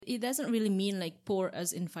it doesn't really mean like poor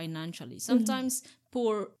as in financially. Sometimes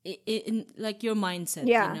poor in like your mindset,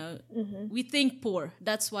 Yeah. you know. We think poor.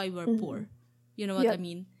 That's why we're poor. You know what I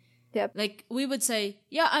mean? Yep. Like we would say,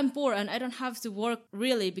 yeah, I'm poor and I don't have to work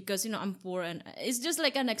really because, you know, I'm poor, and it's just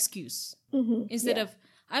like an excuse. Instead of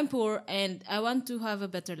I'm poor and I want to have a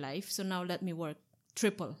better life, so now let me work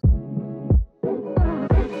triple.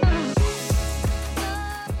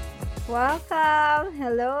 Welcome.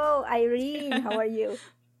 Hello, Irene. How are you?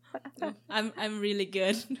 I'm really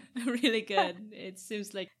good. I'm really good. It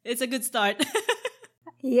seems like it's a good start.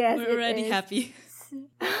 Yes, We're it already is. happy.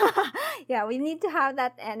 Yeah, we need to have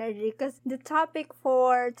that energy because the topic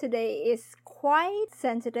for today is quite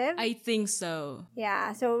sensitive. I think so.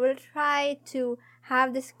 Yeah, so we'll try to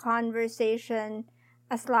have this conversation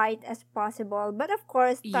as light as possible, but of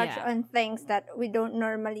course touch Yeah. on things that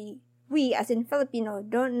we as in Filipino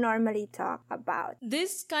don't normally talk about.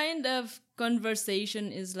 This kind of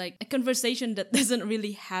conversation is like a conversation that doesn't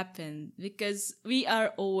really happen because we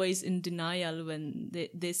are always in denial when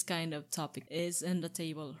this kind of topic is on the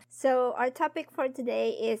table. So our topic for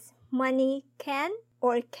today is money can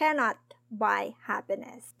or cannot buy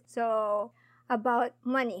happiness. So about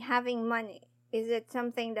money, having money. Is it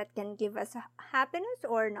something that can give us happiness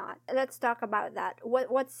or not? Let's talk about that.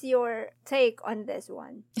 What's your take on this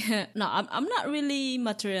one? No, I'm not really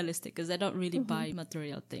materialistic because I don't really buy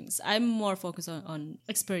material things. I'm more focused on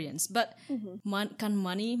experience. But can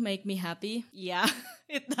money make me happy? Yeah,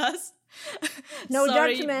 it does. No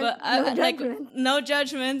Sorry, judgment. but No like judgment. no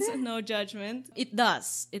judgment, no judgment. It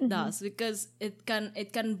does. It does because it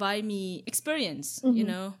can buy me experience, you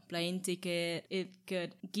know, plane ticket. It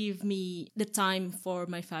could give me the time for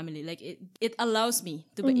my family. Like it allows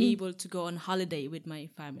me to be able to go on holiday with my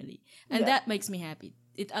family. And that makes me happy.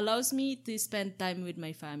 It allows me to spend time with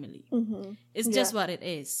my family. It's just what it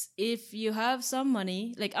is. If you have some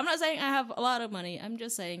money, like I'm not saying I have a lot of money. I'm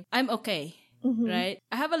just saying I'm okay. Right?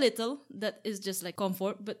 I have a little that is just like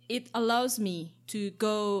comfort, but it allows me to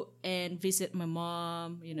go and visit my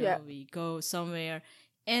mom, you know, we go somewhere,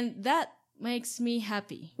 and that makes me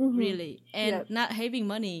happy, really. And not having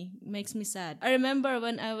money makes me sad. I remember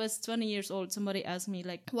when I was 20 years old, somebody asked me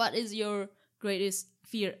like, what is your greatest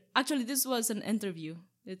fear? Actually, this was an interview,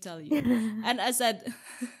 they tell you. And I said,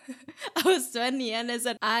 I was 20 and I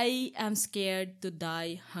said, I am scared to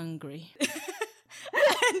die hungry.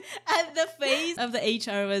 And the face of the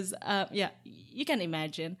HR was, you can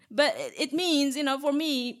imagine. But it means, you know, for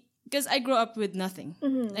me, because I grew up with nothing.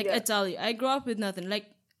 I tell you, I grew up with nothing. Like,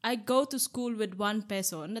 I go to school with 1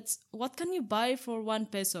 peso. And that's, what can you buy for 1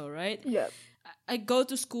 peso, right? Yeah. I go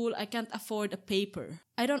to school, I can't afford a paper.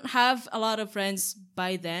 I don't have a lot of friends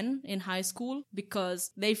by then in high school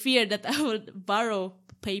because they fear that I would borrow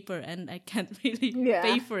paper and I can't really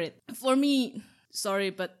pay for it. For me,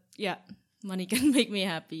 sorry, but yeah. Money can make me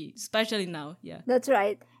happy, especially now. Yeah. That's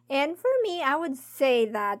right. And for me, I would say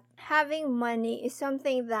that having money is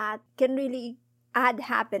something that can really add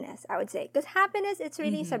happiness, I would say. Because happiness, it's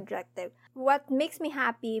really subjective. What makes me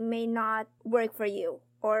happy may not work for you.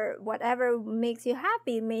 Or whatever makes you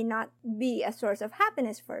happy may not be a source of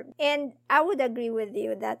happiness for me. And I would agree with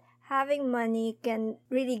you that having money can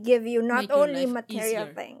really give you not Make your only life material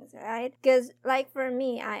easier. things, right? Because like for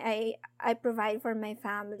me, I provide for my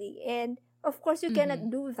family, and of course you cannot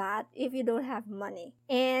do that if you don't have money.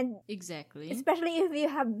 And Exactly. especially if you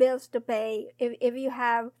have bills to pay, if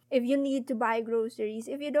you need to buy groceries,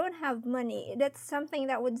 if you don't have money, that's something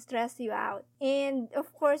that would stress you out. And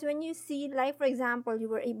of course, when you see, like for example, you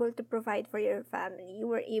were able to provide for your family, you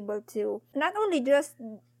were able to not only just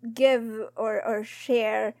give or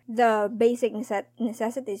share the basic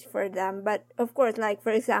necessities for them, but of course, like for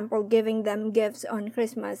example, giving them gifts on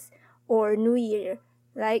Christmas or New Year.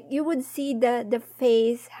 Like you would see the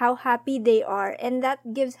face, how happy they are, and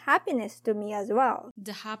that gives happiness to me as well.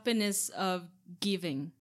 The happiness of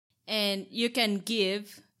giving. And you can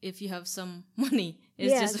give if you have some money.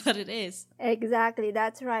 It's just what it is. Exactly,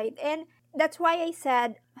 that's right. And that's why I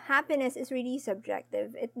said happiness is really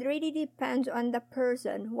subjective. It really depends on the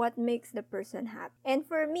person, what makes the person happy. And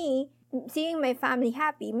for me, seeing my family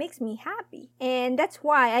happy makes me happy. And that's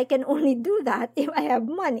why I can only do that if I have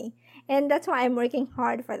money. And that's why I'm working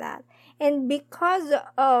hard for that. And because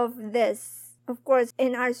of this, of course,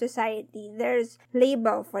 in our society, there's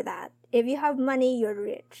label for that. If you have money, you're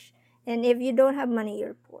rich. And if you don't have money,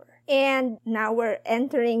 you're poor. And now we're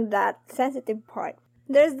entering that sensitive part.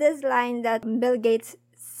 There's this line that Bill Gates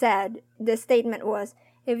said. The statement was,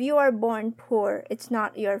 if you are born poor, it's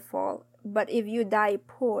not your fault. But if you die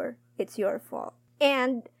poor, it's your fault.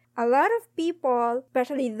 And a lot of people,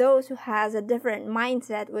 especially those who has a different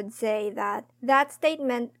mindset, would say that that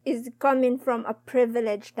statement is coming from a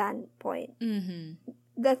privileged standpoint.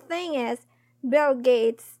 The thing is, Bill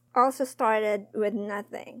Gates also started with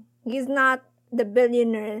nothing. He's not the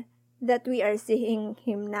billionaire that we are seeing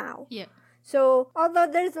him now. Yeah. So, although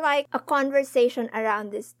there's like a conversation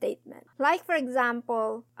around this statement, like for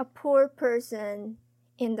example, a poor person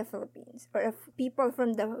in the Philippines or people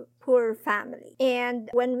from the poor family. And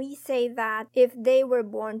when we say that if they were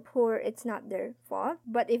born poor, it's not their fault,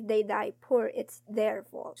 but if they die poor, it's their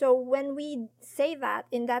fault. So when we say that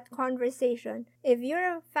in that conversation, if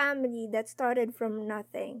you're a family that started from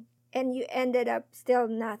nothing and you ended up still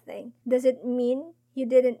nothing, does it mean you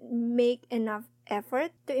didn't make enough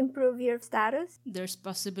effort to improve your status? There's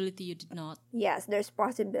possibility you did not. Yes, there's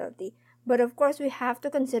possibility. But of course, we have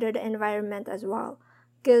to consider the environment as well,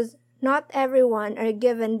 because not everyone are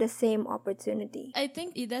given the same opportunity. I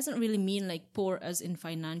think it doesn't really mean like poor as in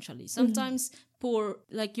financially. Sometimes poor,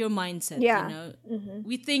 like your mindset, Yeah. you know.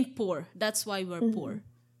 We think poor. That's why we're poor.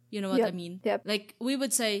 You know what Yep, I mean? yep. Like we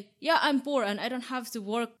would say, yeah, I'm poor and I don't have to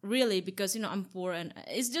work really because, you know, I'm poor. And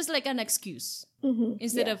it's just like an excuse.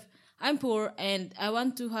 Instead of, I'm poor and I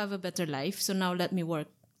want to have a better life. So now let me work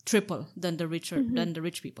triple than the rich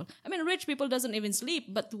people. I mean, rich people doesn't even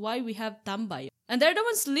sleep, but why we have tambay? And they're the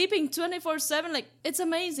ones sleeping 24/7. Like, it's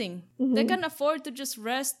amazing. They can afford to just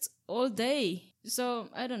rest all day. So,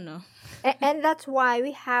 I don't know. And that's why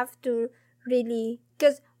we have to really,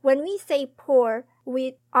 because when we say poor,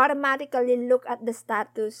 we automatically look at the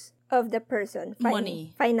status of the person.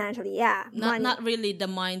 Money. Financially, yeah. Money. Not really the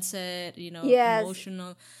mindset, you know, Yes.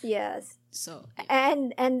 emotional. Yes. So,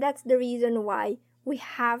 And that's the reason why we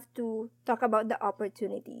have to talk about the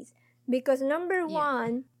opportunities. Because number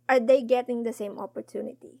one, are they getting the same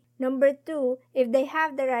opportunity? Number two, if they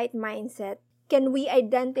have the right mindset, can we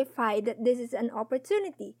identify that this is an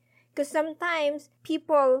opportunity? Because sometimes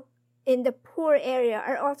people in the poor area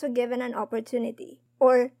are also given an opportunity.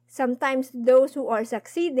 Or sometimes those who are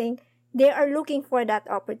succeeding, they are looking for that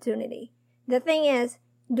opportunity. The thing is,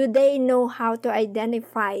 do they know how to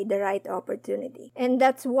identify the right opportunity? And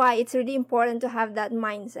that's why it's really important to have that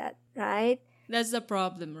mindset, right? that's the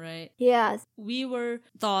problem, right? Yes. We were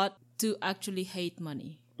taught to actually hate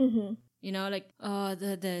money. Mm-hmm. You know, like,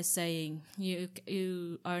 the saying,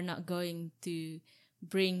 you are not going to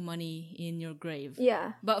bring money in your grave.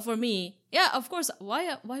 Yeah. But for me, yeah, of course,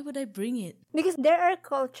 why would I bring it? Because there are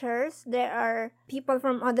cultures, there are people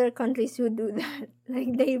from other countries who do that.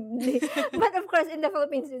 Like they but of course in the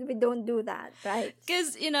Philippines we don't do that, right?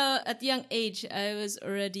 Because, you know, at young age, I was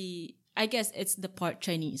already, I guess it's the part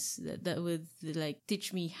Chinese that would like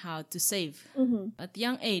teach me how to save. At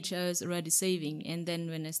young age, I was already saving. And then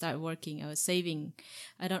when I started working, I was saving.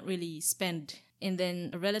 I don't really spend. And then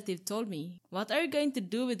a relative told me, what are you going to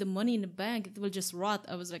do with the money in the bank? It will just rot.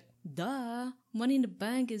 I was like, duh, money in the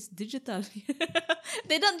bank is digital.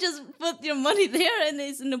 They don't just put your money there and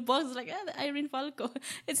it's in the box like, Irene Falco.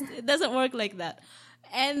 It doesn't work like that.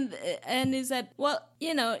 And he said, well,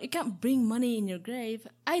 you know, you can't bring money in your grave.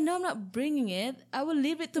 I know I'm not bringing it. I will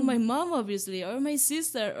leave it to my mom, obviously, or my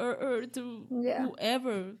sister, or to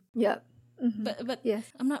whoever. Yeah. But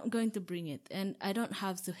Yes. I'm not going to bring it, and I don't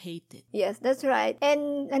have to hate it. Yes, that's right.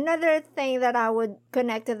 And another thing that I would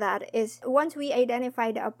connect to that is once we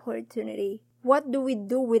identify the opportunity, what do we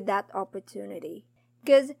do with that opportunity?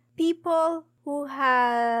 Because people who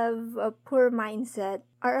have a poor mindset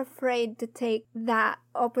are afraid to take that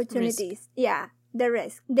opportunities. Yeah, the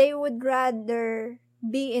risk. They would rather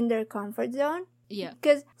be in their comfort zone. Yeah.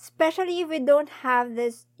 Because especially if we don't have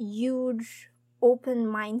this huge open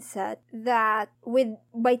mindset that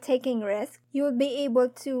by taking risks, you will be able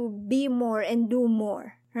to be more and do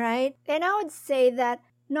more, right? And I would say that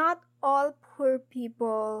not all poor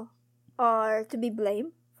people are to be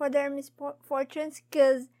blamed for their misfortunes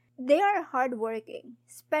because they are hardworking,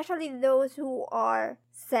 especially those who are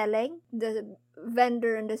selling, the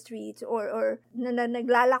vendor in the streets or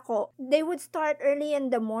naglalako. They would start early in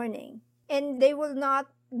the morning and they will not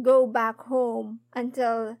go back home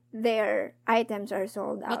until their items are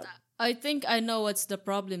sold out. But I think I know what's the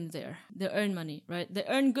problem there. They earn money, right? They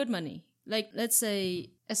earn good money. Like, let's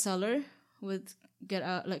say a seller would get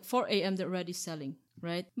out like 4 a.m. they're already selling,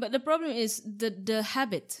 right? But the problem is the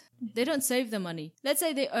habit. They don't save the money. Let's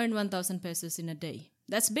say they earn 1,000 pesos in a day.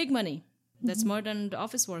 That's big money. That's more than the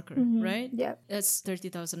office worker, right? Yeah. That's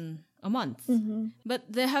 30,000 a month.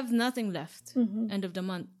 But they have nothing left end of the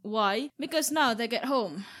month. Why? Because now they get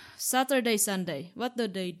home Saturday, Sunday. What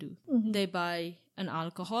do? They buy an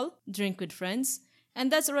alcohol, drink with friends, And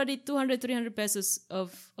that's already 200, 300 pesos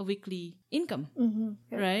of a weekly income,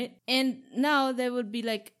 right? And now they would be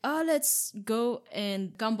like, let's go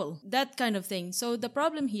and gamble, that kind of thing. So the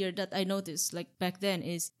problem here that I noticed, like back then,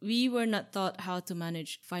 is we were not taught how to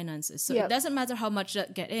manage finances. So it doesn't matter how much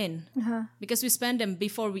that get in, because we spend them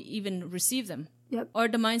before we even receive them. Or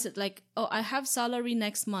the mindset like, I have salary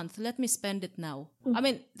next month, let me spend it now. I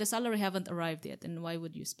mean, the salary haven't arrived yet, and why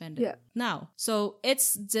would you spend it now? So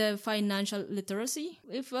it's the financial literacy,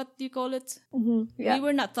 if what you call it. We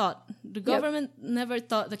were not taught. The government never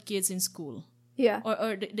taught the kids in school.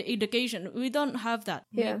 Or the education. We don't have that.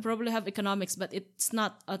 We probably have economics, but it's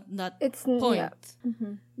not at that point.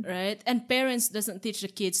 Right? And parents doesn't teach the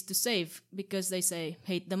kids to save because they say,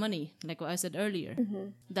 hate the money. Like what I said earlier.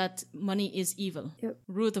 That money is evil.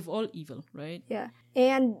 Root of all evil, right?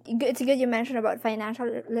 And it's good you mentioned about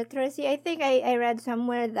financial literacy. I think I read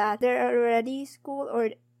somewhere that there are already school, or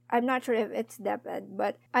I'm not sure if it's DepEd,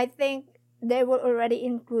 but I think they will already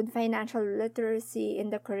include financial literacy in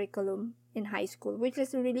the curriculum in high school, which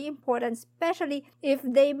is really important, especially if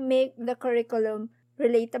they make the curriculum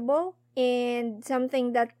relatable and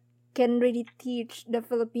something that can really teach the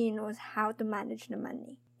Filipinos how to manage the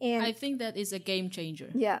money. And I think that is a game changer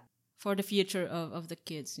for the future of the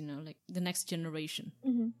kids, like the next generation.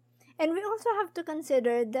 And we also have to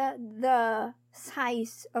consider the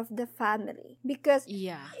size of the family, because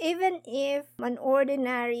even if an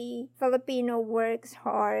ordinary Filipino works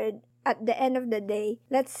hard, at the end of the day,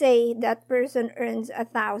 let's say that person earns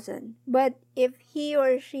 1,000, but if he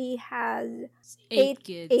or she has eight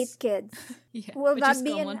kids, will that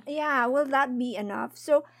be enough?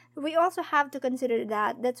 So we also have to consider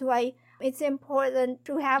that. That's why it's important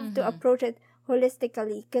to have to approach it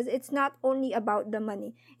holistically, because it's not only about the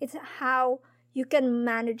money, it's how you can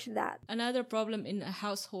manage that. Another problem in a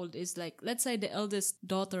household is like, let's say the eldest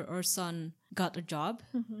daughter or son got a job.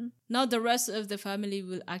 Now the rest of the family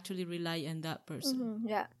will actually rely on that person.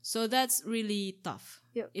 So that's really tough.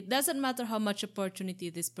 It doesn't matter how much opportunity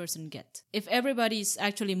this person get. If everybody's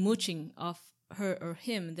actually mooching off her or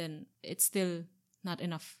him, then it's still not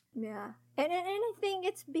enough. And I think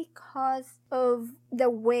it's because of the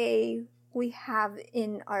way we have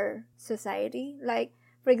in our society. Like,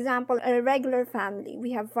 for example, a regular family,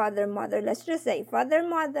 we have father, mother. Let's just say father,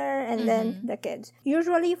 mother, and then the kids.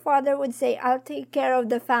 Usually, father would say, I'll take care of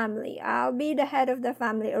the family. I'll be the head of the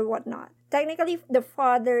family or whatnot. Technically, the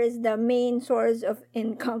father is the main source of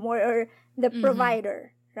income or the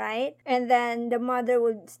provider, right? And then the mother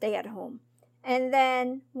would stay at home. And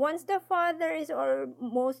then once the father is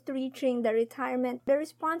almost reaching the retirement, the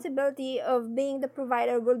responsibility of being the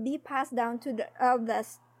provider will be passed down to the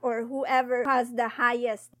eldest, or whoever has the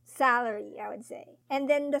highest salary, I would say. And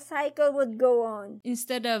then the cycle would go on.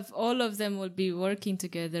 Instead of all of them will be working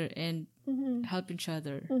together and help each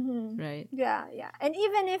other, right? Yeah. And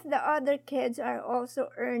even if the other kids are also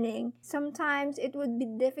earning, sometimes it would be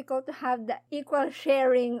difficult to have the equal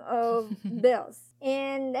sharing of bills.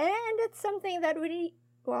 And that's something that really,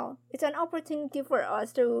 it's an opportunity for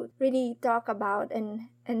us to really talk about and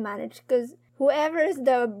manage, because whoever is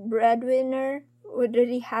the breadwinner would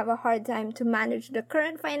really have a hard time to manage the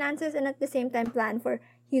current finances and at the same time plan for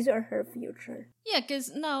his or her future. Yeah,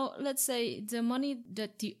 because now, let's say the money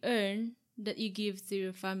that you earn, that you give to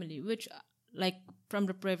your family, which, like from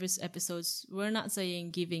the previous episodes, we're not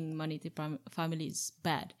saying giving money to family is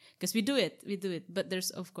bad, because we do it, but there's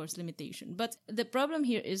of course limitation. But the problem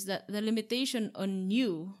here is that the limitation on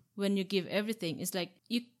you when you give everything is like,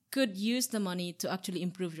 you could use the money to actually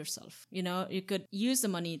improve yourself. You could use the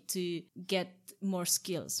money to get more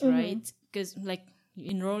skills, right? Because like, you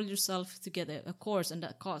enroll yourself to get a course, and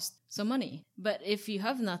that costs some money. But if you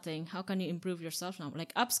have nothing, how can you improve yourself now?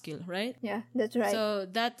 Like upskill, right? Yeah, that's right. So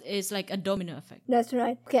that is like a domino effect. That's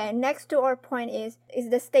right. Okay, next to our point is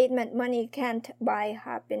the statement, money can't buy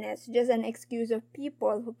happiness, just an excuse of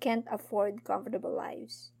people who can't afford comfortable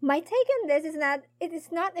lives. My take on this is that it is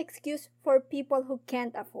not excuse for people who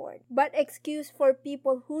can't afford, but excuse for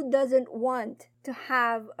people who doesn't want to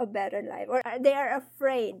have a better life, or they are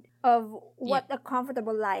afraid of what a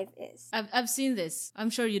comfortable life is. I've seen this. I'm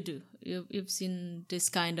sure you do. You've seen this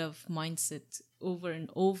kind of mindset over and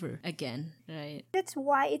over again, right? That's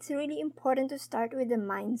why it's really important to start with the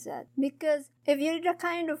mindset. Because if you're the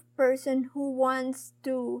kind of person who wants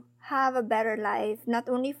to have a better life, not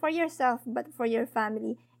only for yourself, but for your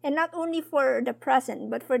family, and not only for the present,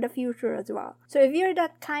 but for the future as well. So if you're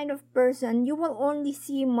that kind of person, you will only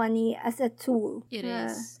see money as a tool. It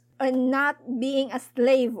is. And not being a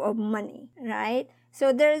slave of money, right?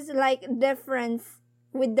 So there's like difference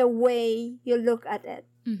with the way you look at it,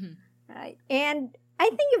 right? And I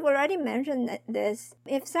think you've already mentioned this.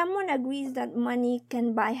 If someone agrees that money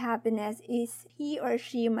can buy happiness, is he or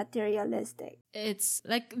she materialistic? It's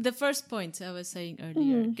like the first point I was saying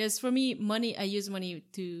earlier. Because for me, I use money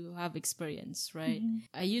to have experience, right?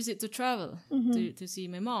 I use it to travel, to see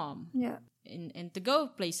my mom. Yeah. And to go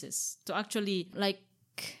places. To actually, like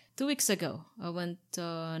 2 weeks ago, I went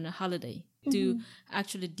on a holiday to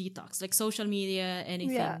actually detox, like social media,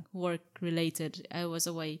 anything work related. I was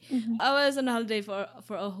away. I was on a holiday for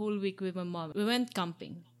a whole week with my mom. We went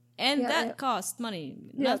camping. And that cost money.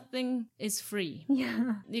 Nothing is free.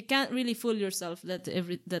 Yeah. You can't really fool yourself that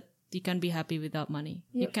you can be happy without money.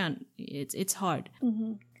 You can't. It's hard.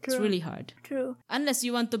 It's really hard. True. Unless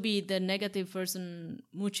you want to be the negative person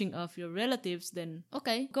mooching off your relatives, then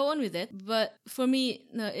okay, go on with it. But for me,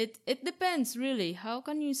 no, it depends really. How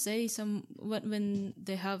can you say when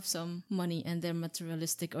they have some money and they're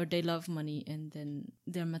materialistic, or they love money and then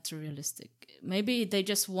they're materialistic? Maybe they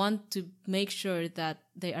just want to make sure that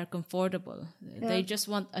they are comfortable. Yeah. They just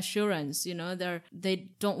want assurance, they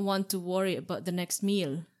don't want to worry about the next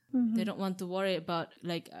meal. They don't want to worry about,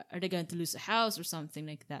 like, are they going to lose a house or something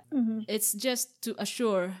like that. It's just to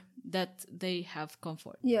assure that they have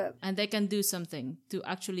comfort. Yeah. And they can do something to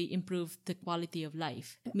actually improve the quality of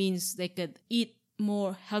life. Means they could eat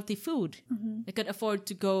more healthy food. They could afford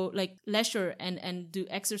to go like leisure and do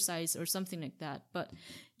exercise or something like that. But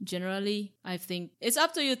generally, I think it's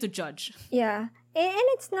up to you to judge. Yeah. And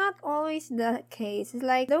it's not always the case. It's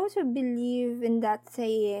like those who believe in that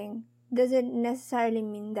saying doesn't necessarily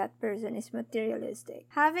mean that person is materialistic.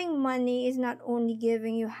 Having money is not only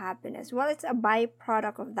giving you happiness. Well, it's a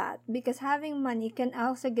byproduct of that, because having money can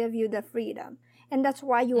also give you the freedom. And that's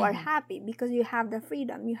why you are happy, because you have the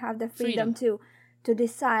freedom. You have the freedom to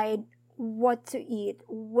decide what to eat,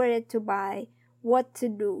 where to buy, what to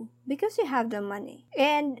do, because you have the money.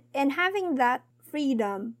 And having that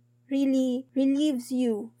freedom really relieves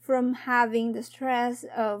you from having the stress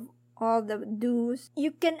of all the dues. You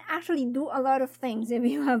can actually do a lot of things if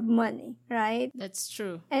you have money, right? That's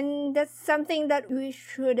true. And that's something that we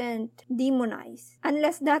shouldn't demonize,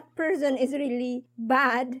 unless that person is really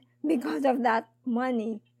bad because of that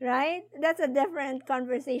money, right? That's a different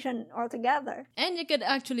conversation altogether. And you could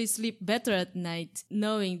actually sleep better at night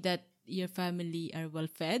knowing that your family are well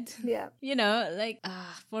fed. Yeah.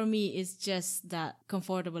 For me, it's just that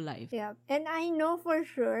comfortable life. Yeah. And I know for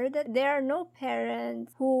sure that there are no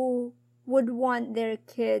parents who would want their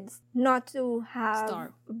kids not to have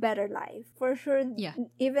a better life. For sure,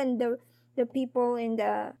 even the people in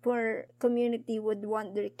the poor community would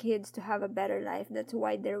want their kids to have a better life. That's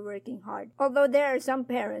why they're working hard. Although there are some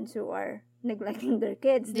parents who are neglecting their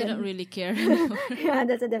kids. They don't really care anymore. Yeah,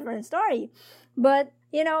 that's a different story. But,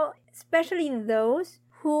 especially those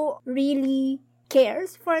who really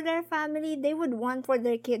cares for their family, they would want for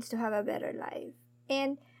their kids to have a better life.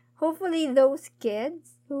 And hopefully those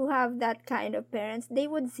kids who have that kind of parents, they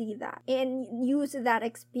would see that and use that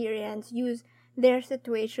experience, use their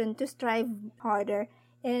situation to strive harder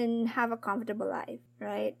and have a comfortable life,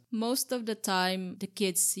 right? Most of the time, the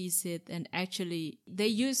kids sees it, and actually they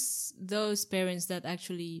use those parents that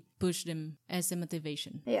actually push them as a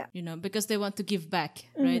motivation. Yeah. Because they want to give back,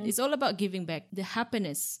 right? It's all about giving back, the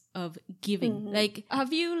happiness of giving. Like,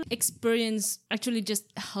 have you experienced actually just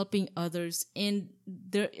helping others, and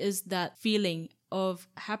there is that feeling of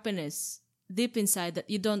happiness deep inside that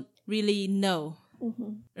you don't really know?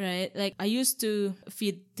 Right? Like, I used to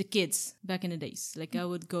feed the kids back in the days. Like, I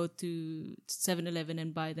would go to 7-Eleven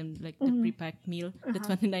and buy them like the pre-packed meal, the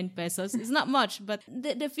 29 pesos. It's not much, but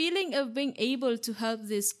the feeling of being able to help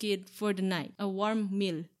this kid for the night, a warm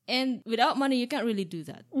meal. And without money, you can't really do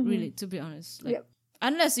that, really, to be honest. Like,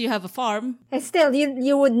 unless you have a farm. And still,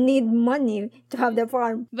 you would need money to have the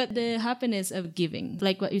farm. But the happiness of giving,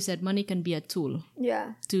 like what you said, money can be a tool.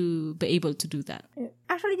 Yeah. To be able to do that.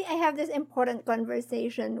 Actually, I have this important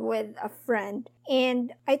conversation with a friend.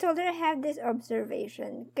 And I told her I have this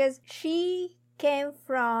observation. Because she came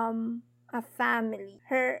from a family.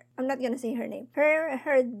 I'm not going to say her name.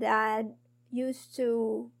 Her dad used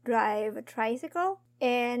to drive a tricycle.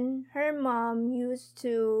 And her mom used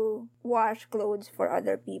to wash clothes for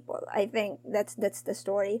other people. I think that's the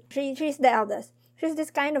story. She's the eldest. She's this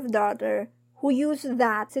kind of daughter who used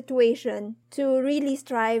that situation to really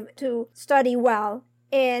strive to study well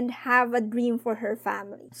and have a dream for her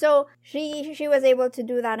family. So she was able to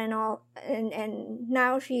do that and all, and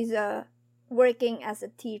now she's working as a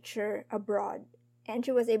teacher abroad. And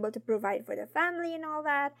she was able to provide for the family and all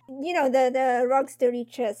that. The rags to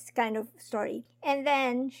riches kind of story. And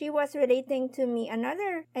then she was relating to me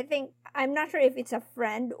another, I'm not sure if it's a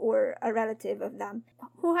friend or a relative of them,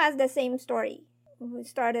 who has the same story, who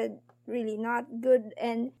started really not good,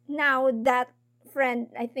 and now that friend,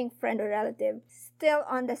 I think friend or relative, still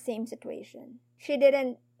on the same situation. She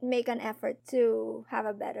didn't make an effort to have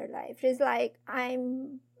a better life. She's like,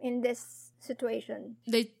 I'm in this situation.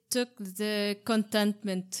 They took the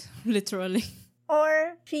contentment literally.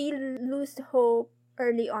 Or she lost hope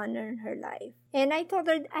early on in her life. And I told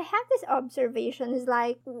her, I have this observation. It's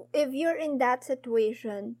like, if you're in that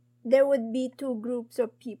situation, there would be two groups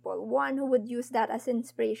of people. One who would use that as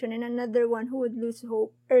inspiration and another one who would lose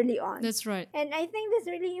hope early on. That's right. And I think that's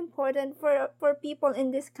really important for people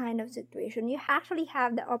in this kind of situation. You actually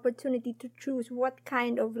have the opportunity to choose what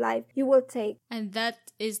kind of life you will take. And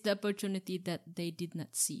that is the opportunity that they did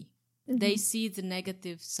not see. They see the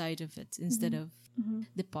negative side of it instead of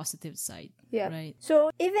the positive side. Yeah. Right.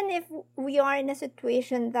 So even if we are in a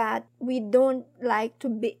situation that we don't like to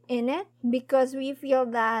be in it because we feel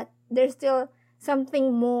that there's still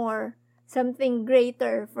something more, something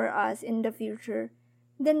greater for us in the future,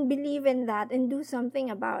 then believe in that and do something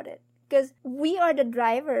about it. Because we are the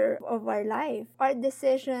driver of our life. Our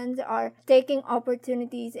decisions, our taking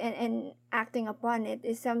opportunities and acting upon it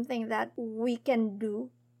is something that we can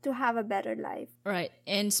do to have a better life. Right.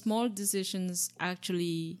 And small decisions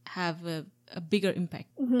actually have a bigger impact.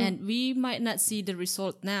 And we might not see the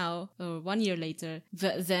result now or 1 year later,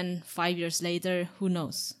 but then 5 years later, who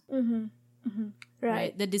knows?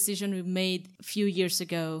 Right. The decision we made a few years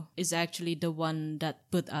ago is actually the one that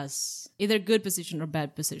put us either good position or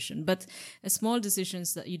bad position. But small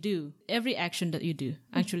decisions that you do, every action that you do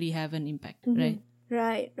actually have an impact, right?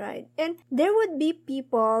 Right. And there would be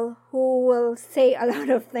people who will say a lot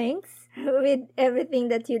of things with everything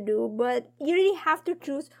that you do, but you really have to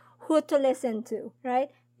choose who to listen to, right?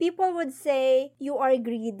 People would say you are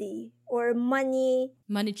greedy or money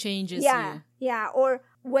changes you. Yeah, or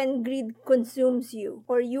when greed consumes you,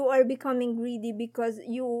 or you are becoming greedy because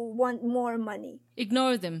you want more money.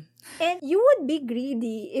 Ignore them. And you would be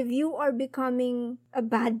greedy if you are becoming a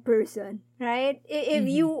bad person, right? If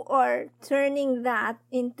you are turning that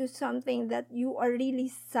into something that you are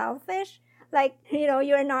really selfish, like,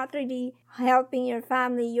 you're not really helping your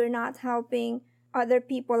family, you're not helping other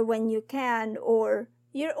people when you can, or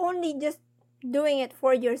you're only just doing it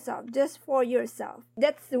for yourself, just for yourself.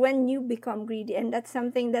 That's when you become greedy, and that's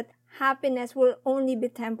something that happiness will only be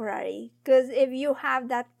temporary. Because if you have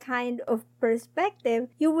that kind of perspective,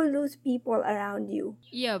 you will lose people around you.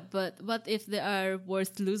 Yeah, but what if they are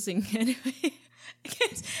worth losing anyway?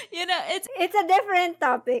 It's a different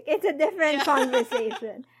topic. It's a different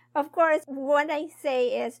conversation. Of course, what I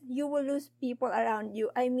say is you will lose people around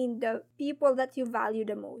you. I mean the people that you value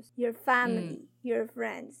the most. Your family, your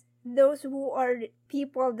friends. Those who are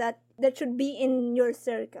people that should be in your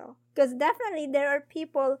circle. Because definitely there are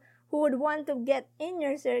people who would want to get in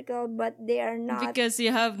your circle, but they are not. Because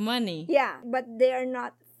you have money. Yeah, but they are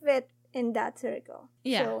not fit in that circle.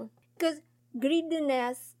 Yeah. So, because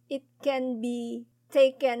greediness, it can be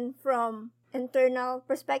taken from internal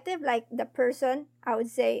perspective, like the person, I would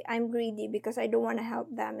say, I'm greedy because I don't want to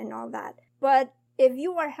help them and all that. But if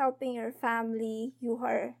you are helping your family, you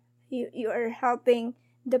are helping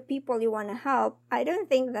the people you want to help, I don't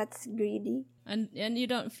think that's greedy. And you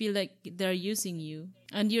don't feel like they're using you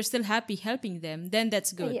and you're still happy helping them, then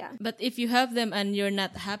that's good. Yeah. But if you have them and you're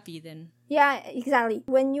not happy, then... Yeah, exactly.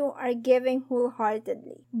 When you are giving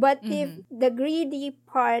wholeheartedly. But if the greedy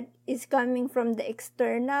part is coming from the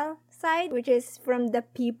external side, which is from the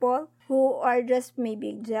people who are just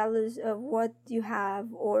maybe jealous of what you have,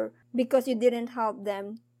 or because you didn't help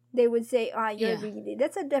them, they would say, you're greedy.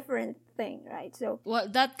 That's a different thing, right? So, well,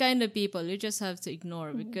 that kind of people, you just have to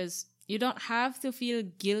ignore because you don't have to feel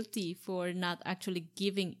guilty for not actually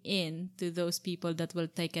giving in to those people that will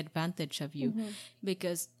take advantage of you.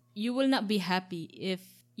 Because you will not be happy if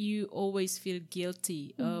you always feel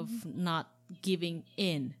guilty of not giving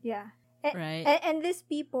in. Yeah. Right? And these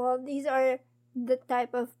people, these are the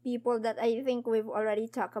type of people that I think we've already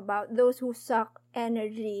talked about, those who suck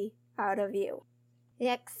energy out of you.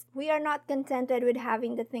 Next, we are not contented with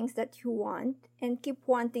having the things that you want and keep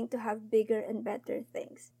wanting to have bigger and better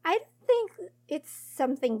things. I don't think it's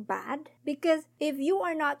something bad, because if you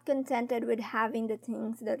are not contented with having the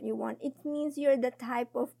things that you want, it means you're the type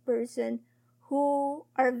of person who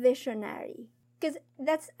are visionary. Because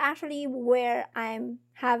that's actually where I'm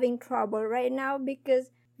having trouble right now, because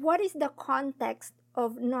what is the context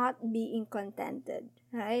of not being contented,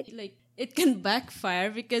 right? Like, it can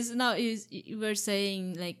backfire because now you were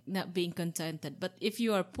saying like not being contented. But if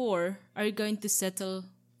you are poor, are you going to settle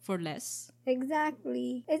for less?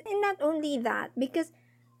 Exactly. And not only that, because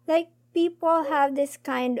like people have this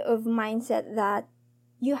kind of mindset that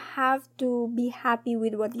you have to be happy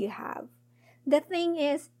with what you have. The thing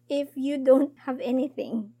is, if you don't have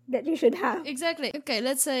anything that you should have. Exactly. Okay,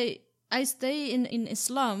 let's say I stay in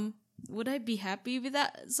Islam. Would I be happy with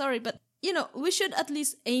that? Sorry, but we should at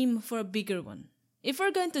least aim for a bigger one. If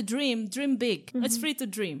we're going to dream big. Mm-hmm. It's free to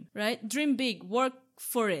dream, right? Dream big, work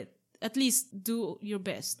for it. At least do your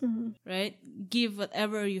best, right? Give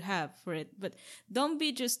whatever you have for it. But don't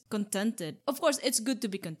be just contented. Of course, it's good to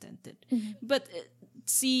be contented. But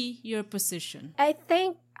see your position. I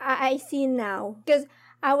think I see now. Because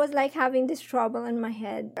I was like having this trouble in my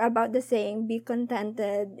head about the saying, be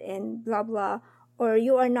contented and blah, blah. Or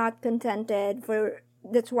you are not contented,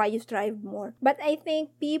 that's why you strive more. But I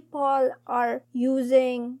think people are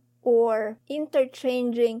using or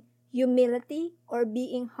interchanging humility or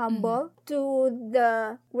being humble to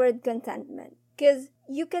the word contentment, because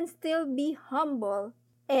you can still be humble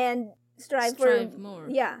and strive for more.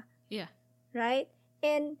 Yeah Right.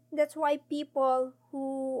 And that's why people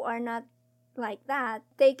who are not like that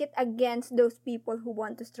take it against those people who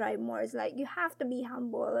want to strive more. It's like you have to be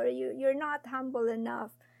humble, or you're not humble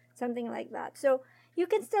enough, something like that. So you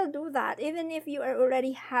can still do that even if you are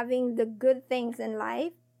already having the good things in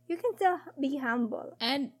life. You can still be humble.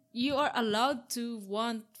 And you are allowed to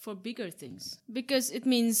want for bigger things, because it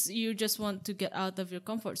means you just want to get out of your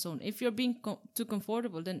comfort zone. If you're being too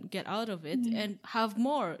comfortable, then get out of it and have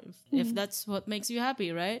more if that's what makes you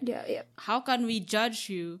happy, right? Yeah. How can we judge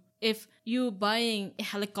you if you buying a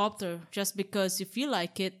helicopter just because you feel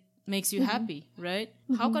like it makes you happy, right?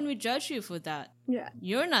 How can we judge you for that? Yeah.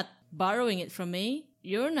 You're not borrowing it from me.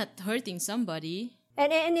 You're not hurting somebody.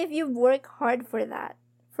 And if you work hard for that,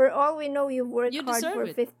 for all we know, you've worked hard for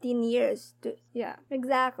it. 15 years. Yeah,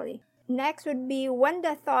 exactly. Next would be when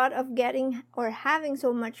the thought of getting or having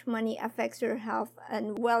so much money affects your health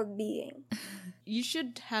and well-being. You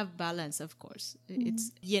should have balance, of course.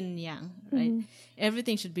 It's yin yang, right?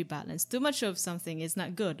 Everything should be balanced. Too much of something is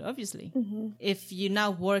not good, obviously. If you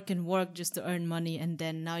now work and work just to earn money, and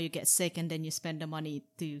then now you get sick and then you spend the money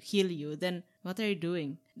to heal you, then what are you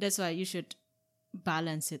doing? That's why you should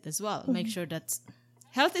balance it as well. Make sure that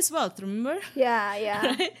health is wealth, remember?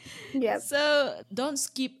 Yeah. Right? Yep. So don't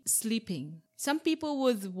skip sleeping. Some people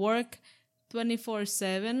would work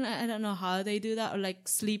 24/7. I don't know how they do that, or like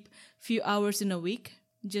sleep few hours in a week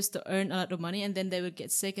just to earn a lot of money, and then they would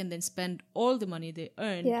get sick and then spend all the money they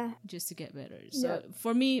earn just to get better. So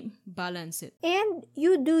for me, balance it. And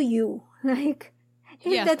you do you. Like,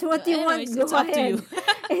 if that's what you want, go it's up ahead. to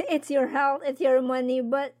you. It's your health, it's your money,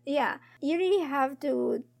 but yeah, you really have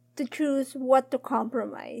to choose what to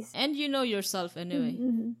compromise. And you know yourself anyway.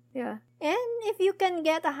 Yeah. And if you can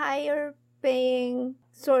get a higher paying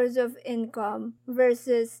source of income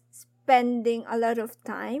versus spending a lot of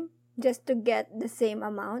time just to get the same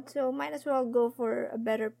amount, so might as well go for a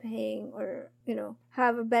better paying, or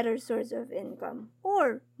have a better source of income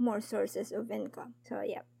or more sources of income. So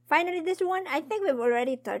yeah. Finally, this one, I think we've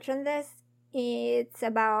already touched on this. It's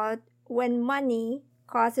about when money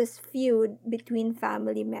causes feud between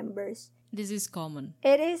family members. This is common.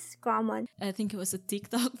 It is common. I think it was a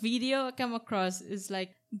TikTok video I came across. It's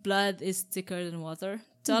like, blood is thicker than water.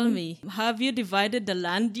 Tell me, have you divided the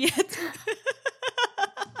land yet?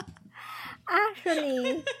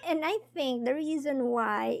 Actually, and I think the reason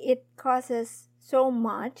why it causes so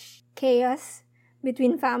much chaos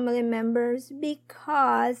between family members,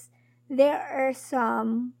 because there are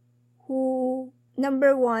some who,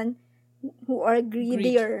 number one, who are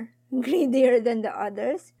greedier than the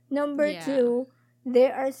others. Number two,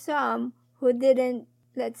 there are some who didn't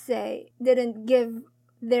give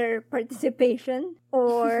their participation,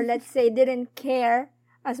 or let's say didn't care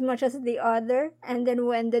as much as the other, and then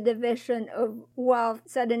when the division of wealth,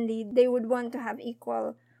 suddenly they would want to have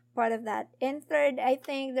equal part of that. And third, I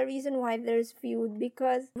think the reason why there's feud,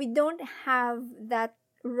 because we don't have that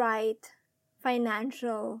right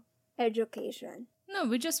financial education. No,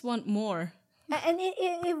 we just want more. And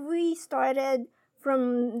if we started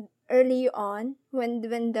from early on, when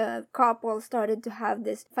the couple started to have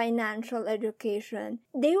this financial education,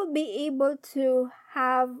 they would be able to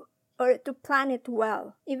have or to plan it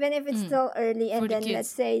well, even if it's still early. And then let's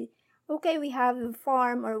say, okay, we have a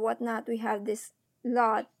farm or whatnot, we have this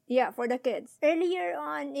lot, for the kids. Earlier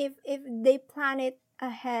on, if they plan it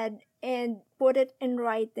ahead and put it in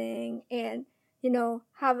writing, and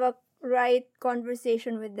have a right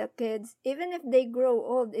conversation with the kids, even if they grow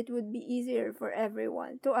old, it would be easier for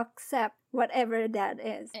everyone to accept whatever that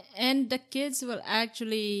is. And the kids will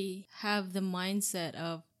actually have the mindset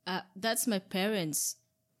of, that's my parents.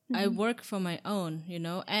 I work for my own,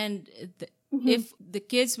 and if the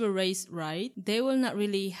kids were raised right, they will not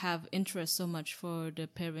really have interest so much for the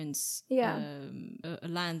parents'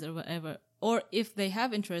 land or whatever. Or if they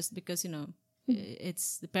have interest because,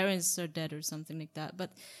 it's the parents are dead or something like that.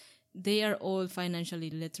 But they are all financially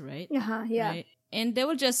literate. Right? And they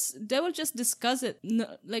will just discuss it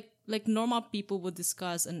like normal people would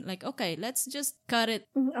discuss and like, okay, let's just cut it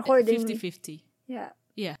accordingly. 50-50.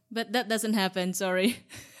 Yeah. But that doesn't happen, sorry.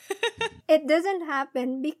 It doesn't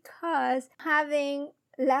happen because having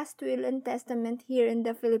last will and testament here in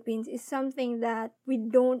the Philippines is something that we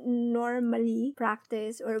don't normally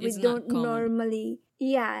practice, or It's we not don't common. normally,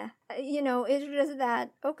 it's just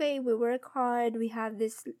that, okay, we work hard, we have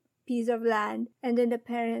this piece of land, and then the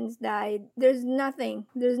parents died. There's nothing.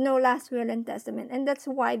 There's no last will and testament, and that's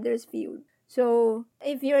why there's feud. So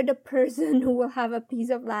if you're the person who will have a piece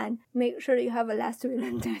of land, make sure you have a last will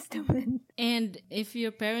and testament. And if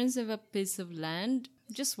your parents have a piece of land,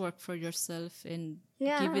 just work for yourself and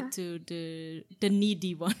give it to the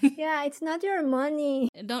needy one. Yeah, it's not your money.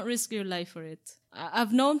 Don't risk your life for it.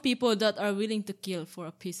 I've known people that are willing to kill for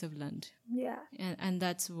a piece of land. Yeah. And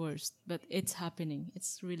that's worst. But it's happening.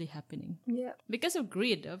 It's really happening. Yeah. Because of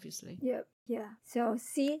greed, obviously. Yep. Yeah. So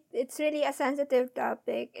see, it's really a sensitive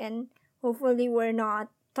topic, and hopefully we're not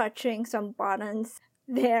touching some buttons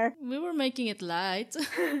there. We were making it light.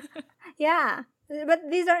 Yeah.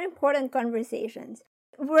 But these are important conversations.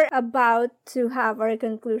 We're about to have our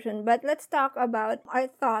conclusion, but let's talk about our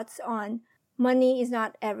thoughts on money is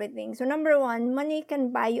not everything. So number one, money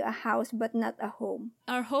can buy you a house but not a home.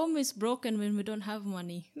 Our home is broken when we don't have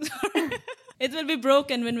money. It will be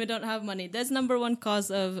broken when we don't have money. That's number one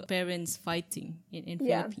cause of parents fighting in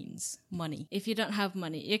Philippines. Money. If you don't have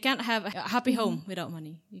money, you can't have a happy home without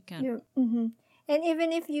money. You can't. Yeah. And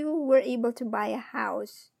even if you were able to buy a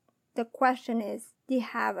house, the question is, do you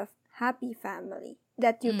have a happy family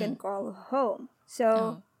that you can call home?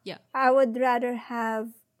 So I would rather have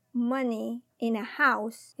money in a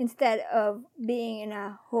house instead of being in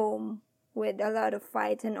a home with a lot of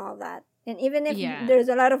fights and all that. And even if there's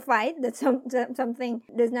a lot of fight, that's something,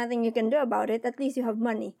 there's nothing you can do about it, at least you have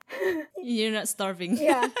money. You're not starving.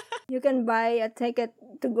 Yeah. You can buy a ticket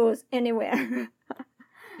to go anywhere.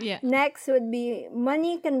 Yeah. Next would be,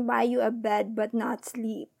 money can buy you a bed but not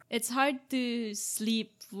sleep. It's hard to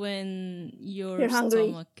sleep when your hungry.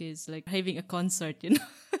 stomach is like having a concert,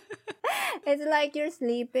 It's like you're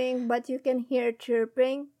sleeping, but you can hear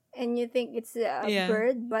chirping, and you think it's a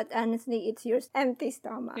bird, but honestly, it's your empty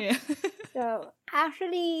stomach. Yeah. So,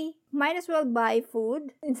 actually, might as well buy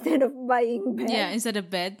food instead of buying bed. Yeah, instead of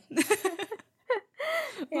bed.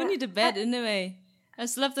 Who need a bed anyway? I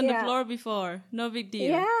slept on the floor before. No big deal.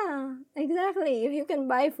 Yeah, exactly. If you can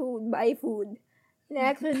buy food, buy food.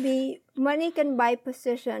 Next would be, money can buy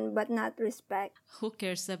position but not respect. Who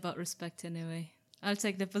cares about respect anyway? I'll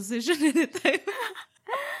take the position anytime.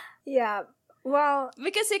 Yeah. Well,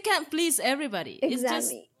 because you can't please everybody. Exactly. It's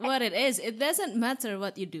just what it is. It doesn't matter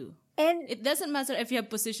what you do. And it doesn't matter if you have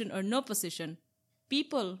position or no position.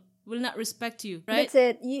 People will not respect you, right? That's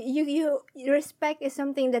it. You respect is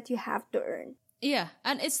something that you have to earn. Yeah,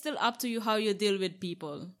 and it's still up to you how you deal with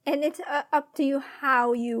people. And it's up to you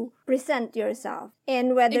how you present yourself.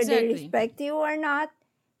 And whether they respect you or not,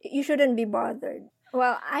 you shouldn't be bothered.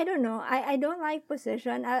 Well, I don't know. I don't like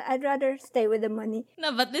position. I'd rather stay with the money.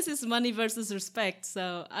 No, but this is money versus respect.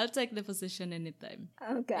 So I'll take the position anytime.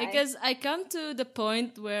 Okay. Because I come to the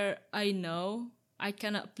point where I know I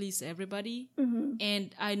cannot please everybody. Mm-hmm.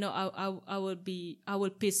 And I know I will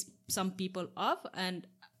piss some people off, and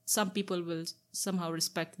some people will somehow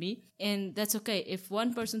respect me. And that's okay. If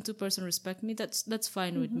 1 person, 2 person respect me, that's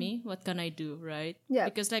fine with me. What can I do, right? Yeah.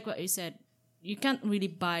 Because like what you said, you can't really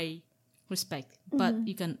buy respect, but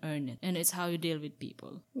you can earn it, and it's how you deal with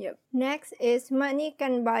people. Yep. Next is, money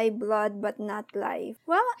can buy blood but not life.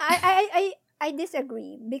 Well, I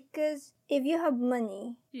disagree, because if you have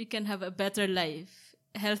money, you can have a better life,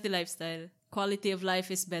 a healthy lifestyle. Quality of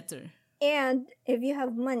life is better. And if you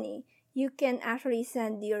have money, you can actually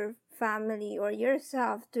send your family or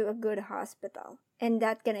yourself to a good hospital, and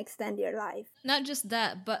that can extend your life. Not just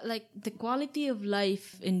that, but like the quality of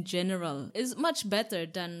life in general is much better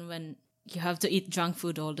than when you have to eat junk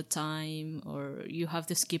food all the time, or you have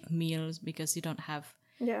to skip meals because you don't have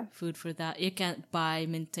food for that. You can't buy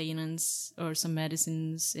maintenance or some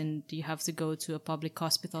medicines, and you have to go to a public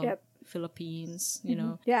hospital. Yep. Philippines, you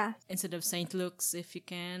know. Yeah. Instead of St. Luke's, if you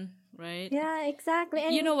can, right? Yeah, exactly.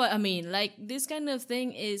 And you know what I mean? Like, this kind of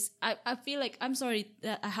thing is, I feel like, I'm sorry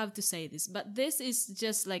that I have to say this, but this is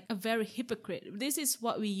just like a very hypocrite. This is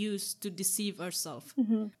what we use to deceive ourselves.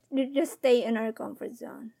 Just stay in our comfort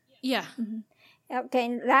zone. Yeah. Okay,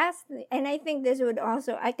 and lastly, and I think this would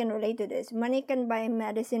also, I can relate to this. Money can buy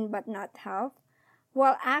medicine but not health.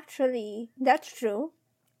 Well, actually, that's true.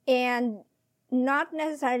 And not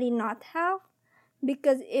necessarily not health,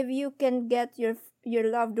 because if you can get your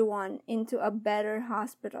loved one into a better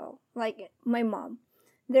hospital, like my mom,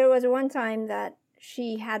 there was one time that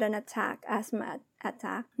she had an asthma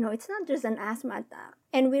attack. No, it's not just an asthma attack.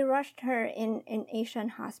 And we rushed her in Asian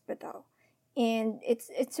hospital. And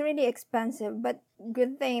it's really expensive, but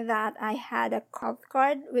good thing that I had a health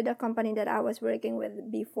card with a company that I was working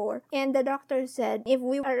with before. And the doctor said if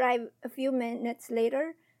we arrive a few minutes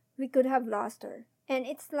later, we could have lost her. And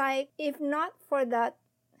it's like, if not for that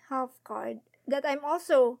health card, that I'm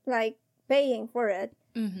also like paying for it,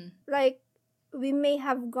 like we may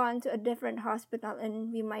have gone to a different hospital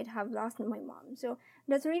and we might have lost my mom. So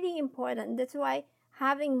that's really important. That's why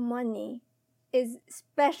having money is,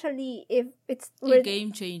 especially if it's a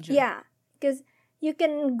game changer. Yeah, because you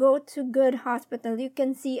can go to good hospital, you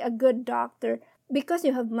can see a good doctor because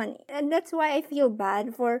you have money. And that's why I feel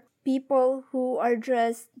bad for people who are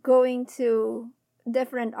just going to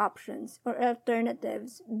different options or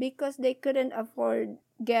alternatives because they couldn't afford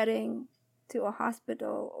getting to a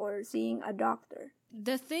hospital or seeing a doctor.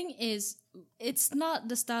 The thing is, it's not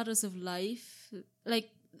the status of life,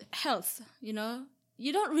 like health, you know?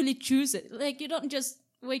 You don't really choose it. Like, you don't just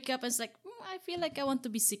wake up and it's like, I feel like I want to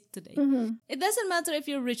be sick today. It doesn't matter if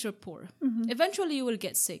you're rich or poor. Eventually you will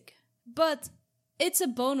get sick. But it's a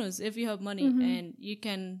bonus if you have money and you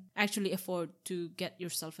can actually afford to get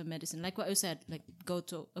yourself a medicine. Like what you said, like go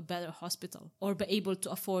to a better hospital or be able to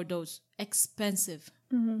afford those expensive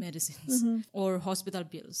medicines or hospital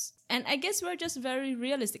bills. And I guess we're just very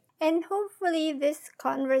realistic. And hopefully this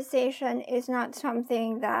conversation is not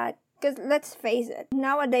something that, because let's face it,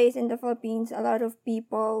 nowadays in the Philippines, a lot of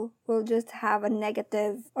people will just have a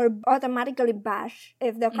negative or automatically bash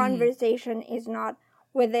if the conversation is not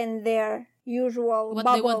within their usual what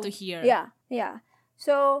bubble. They want to hear. Yeah.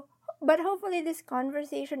 So, but hopefully this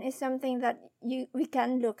conversation is something that we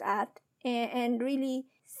can look at and really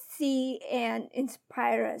see and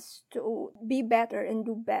inspire us to be better and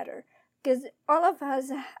do better. Because all of us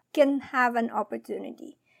can have an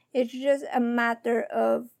opportunity. It's just a matter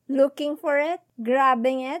of looking for it,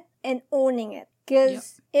 grabbing it, and owning it.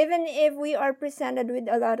 Because even if we are presented with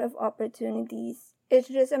a lot of opportunities, it's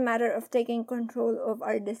just a matter of taking control of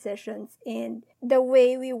our decisions and the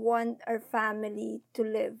way we want our family to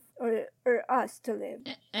live or us to live.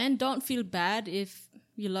 And don't feel bad if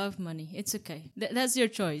you love money. It's okay. That's your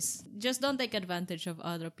choice. Just don't take advantage of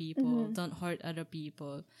other people. Don't hurt other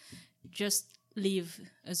people. Just live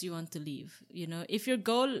as you want to live. You know, if your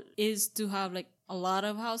goal is to have like a lot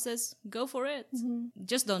of houses, go for it.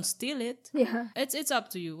 Just don't steal it. Yeah. It's up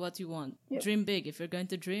to you what you want. Dream big. If you're going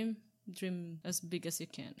to dream as big as you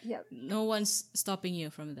can. No one's stopping you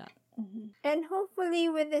from that. And hopefully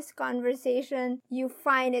with this conversation, you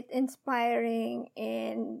find it inspiring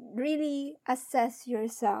and really assess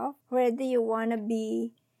yourself. Where do you want to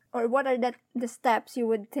be, or what are the steps you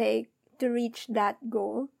would take to reach that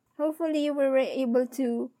goal? Hopefully we were able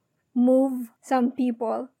to move some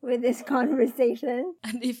people with this conversation.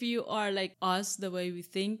 And if you are like us, the way we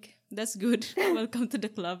think, that's good. Welcome to the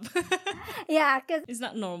club. Yeah, because it's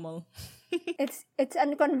not normal. it's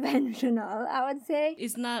unconventional, I would say.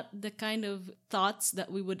 It's not the kind of thoughts that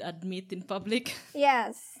we would admit in public.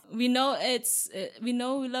 Yes. We know we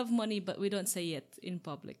know we love money, but we don't say it in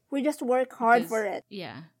public. We just work hard for it.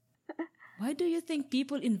 Yeah. Why do you think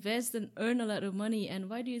people invest and earn a lot of money? And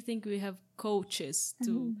why do you think we have coaches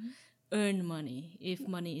to earn money if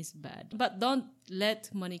money is bad? But don't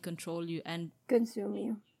let money control you and consume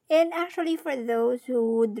you. And actually, for those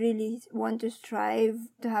who would really want to strive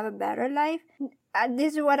to have a better life,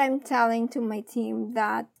 this is what I'm telling to my team,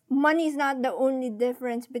 that money is not the only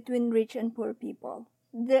difference between rich and poor people.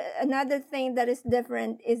 Another thing that is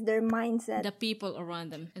different is their mindset. The people around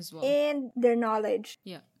them as well. And their knowledge.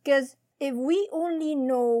 Yeah. Because if we only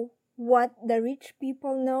know what the rich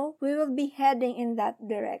people know, we will be heading in that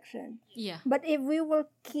direction. Yeah. But if we will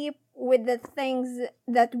keep with the things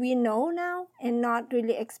that we know now and not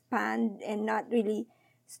really expand and not really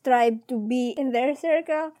strive to be in their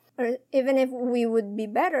circle, or even if we would be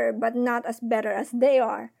better, but not as better as they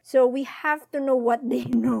are. So we have to know what they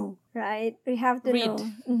know, right? We have to read.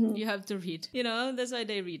 know. You have to read. You know, that's why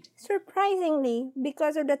they read. Surprisingly,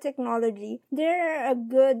 because of the technology, there are a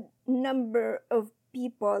good number of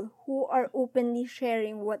people who are openly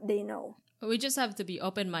sharing what they know. We just have to be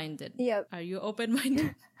open-minded. Yep. Are you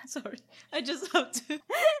open-minded? Sorry. I just have to.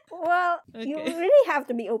 Well, Okay. You really have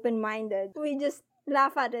to be open-minded. We just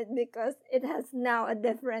laugh at it because it has now a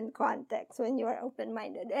different context when you are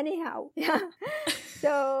open-minded. Anyhow, yeah.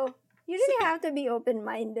 So you really have to be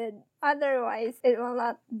open-minded. Otherwise, it will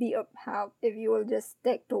not be of help if you will just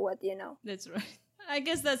stick to what you know. That's right. I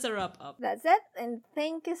guess that's a wrap up. That's it. And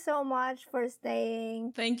thank you so much for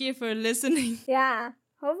staying. Thank you for listening. Yeah.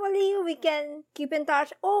 Hopefully we can keep in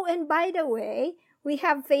touch. Oh, and by the way, we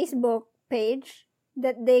have Facebook page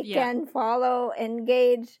that they can follow,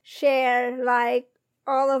 engage, share, like,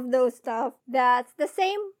 all of those stuff. That's the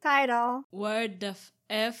same title. Where the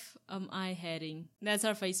F am I heading? That's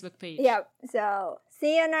our Facebook page. Yep. So,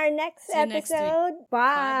 see you on our next See you next episode. week.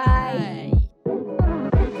 Bye. Bye.